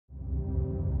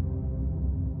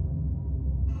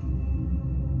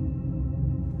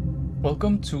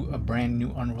Welcome to a brand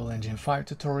new Unreal Engine 5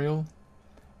 tutorial,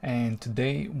 and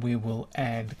today we will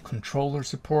add controller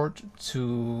support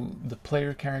to the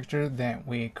player character that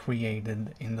we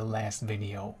created in the last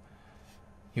video.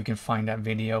 You can find that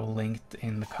video linked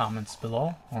in the comments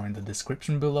below, or in the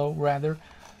description below rather.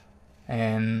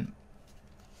 And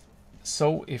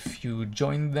so if you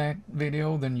joined that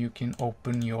video, then you can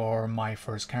open your My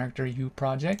First Character U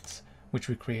project, which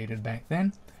we created back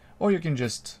then, or you can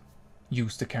just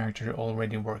use the character you're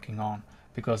already working on,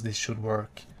 because this should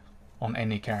work on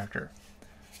any character.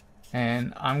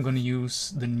 And I'm gonna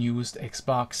use the newest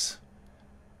Xbox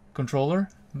controller,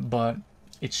 but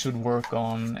it should work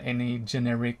on any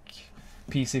generic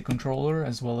PC controller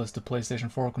as well as the PlayStation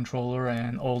 4 controller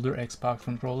and older Xbox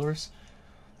controllers,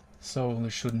 so there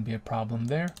shouldn't be a problem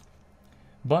there.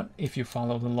 But if you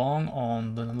followed along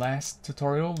on the last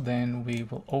tutorial, then we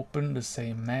will open the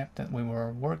same map that we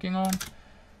were working on.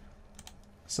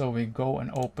 So we go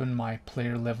and open my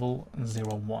player level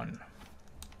 01.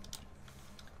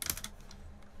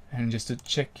 And just to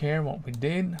check here what we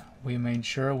did, we made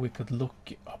sure we could look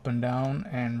up and down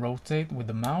and rotate with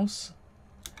the mouse.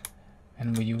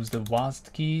 And we use the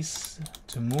WASD keys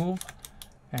to move.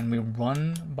 And we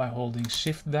run by holding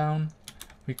shift down.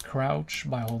 We crouch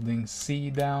by holding C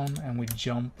down, and we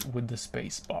jump with the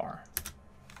space bar.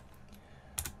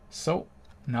 So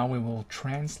now we will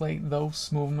translate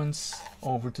those movements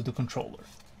over to the controller.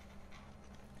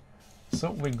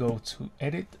 So we go to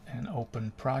Edit and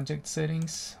open Project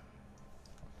Settings.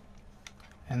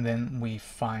 And then we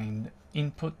find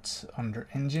Input under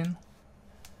Engine.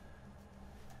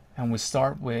 And we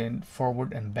start with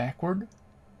forward and backward.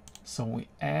 So we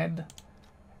add,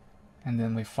 and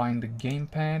then we find the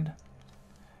gamepad.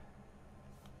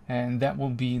 And that will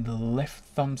be the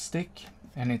left thumbstick,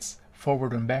 and it's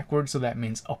forward and backward, so that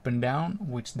means up and down,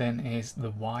 which then is the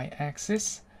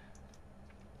y-axis.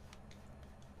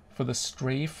 For the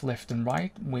strafe left and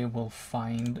right, we will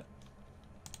find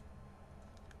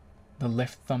the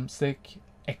left thumbstick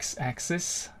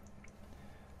x-axis.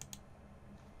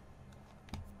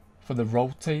 For the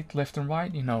rotate left and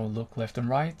right, look left and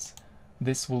right,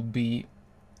 this will be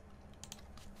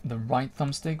the right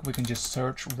thumbstick. We can just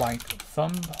search right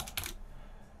thumb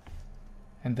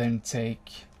and then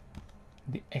take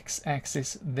the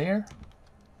x-axis there.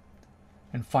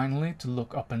 And finally, to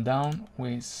look up and down,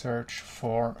 we search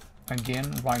for,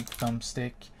 again, right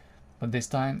thumbstick, but this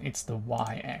time it's the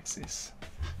y-axis.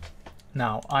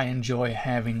 Now, I enjoy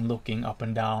having looking up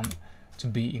and down to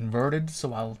be inverted,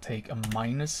 so I'll take a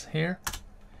minus here.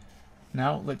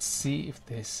 Now let's see if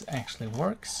this actually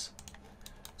works.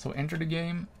 So enter the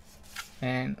game,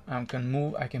 and I can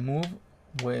move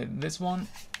with this one,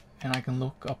 and I can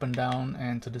look up and down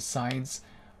and to the sides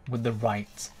with the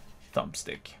right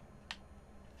thumbstick.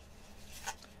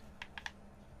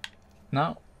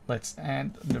 Now let's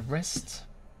add the rest.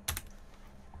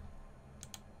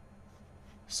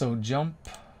 So jump,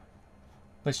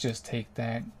 let's just take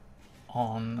that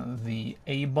on the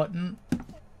A button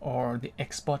or the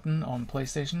X button on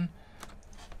PlayStation,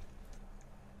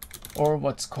 or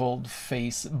what's called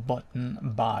face button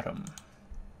bottom.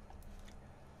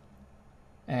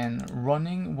 And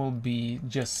running will be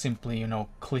just simply,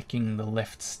 clicking the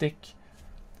left stick.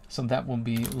 So that will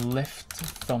be left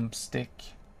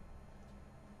thumbstick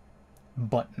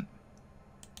button.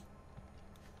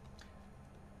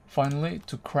 Finally,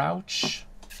 to crouch,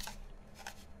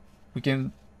 we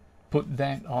can put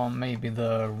that on maybe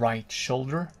the right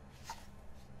shoulder.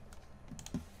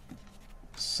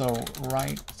 So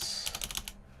right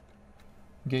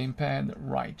gamepad,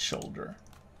 right shoulder.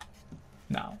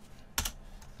 Now,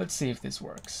 let's see if this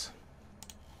works.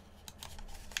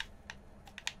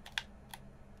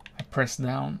 I press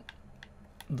down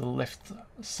the left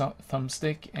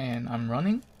thumbstick and I'm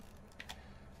running.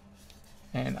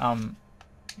 And I'm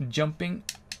jumping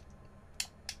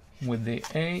with the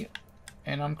A,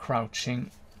 and I'm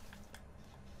crouching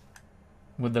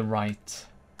with the right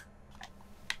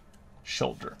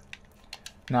shoulder.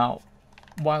 Now,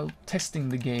 while testing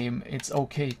the game, it's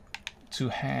okay to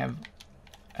have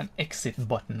an exit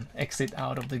button, exit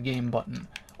out of the game button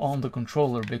on the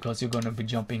controller, because you're going to be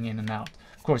jumping in and out.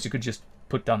 Of course, you could just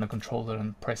put down the controller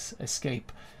and press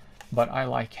escape, but I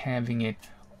like having it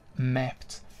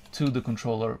mapped to the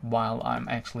controller while I'm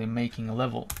actually making a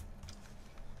level.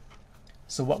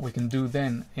 So what we can do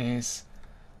then is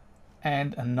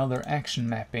add another action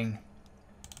mapping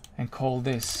and call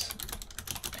this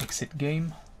exit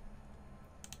game.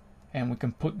 And we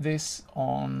can put this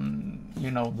on,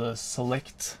 the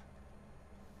select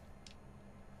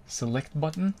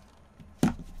button,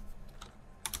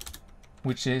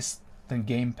 which is the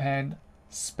gamepad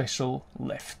special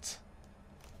left,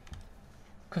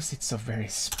 because it's so very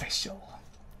special.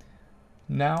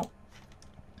 Now,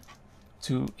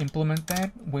 to implement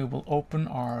that, we will open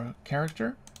our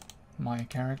character, my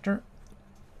character,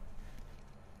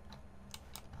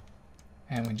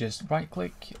 and we just right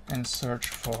click and search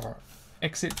for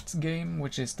exit game,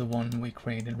 which is the one we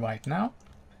created right now.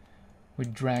 We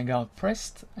drag out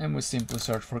pressed and we simply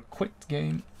search for quit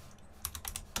game.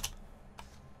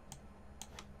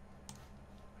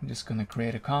 I'm just gonna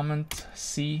create a comment,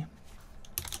 C,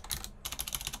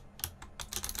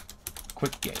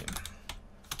 quit game.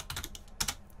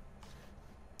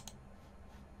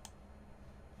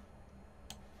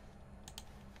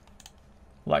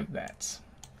 Like that.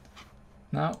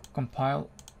 Now compile,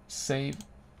 save,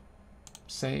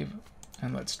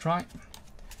 and let's try.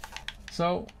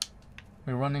 So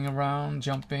we're running around,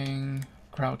 jumping,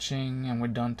 crouching, and we're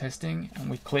done testing, and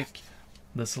we click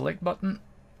the select button,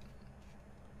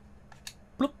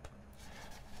 bloop,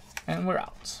 and we're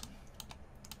out.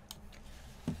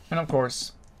 And of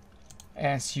course,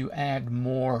 as you add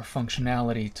more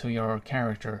functionality to your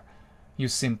character, you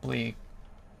simply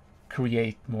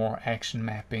create more action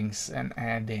mappings and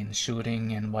add in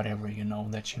shooting and whatever you know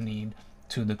that you need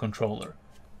to the controller.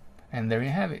 And there you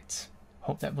have it.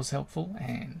 Hope that was helpful,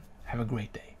 and have a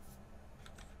great day.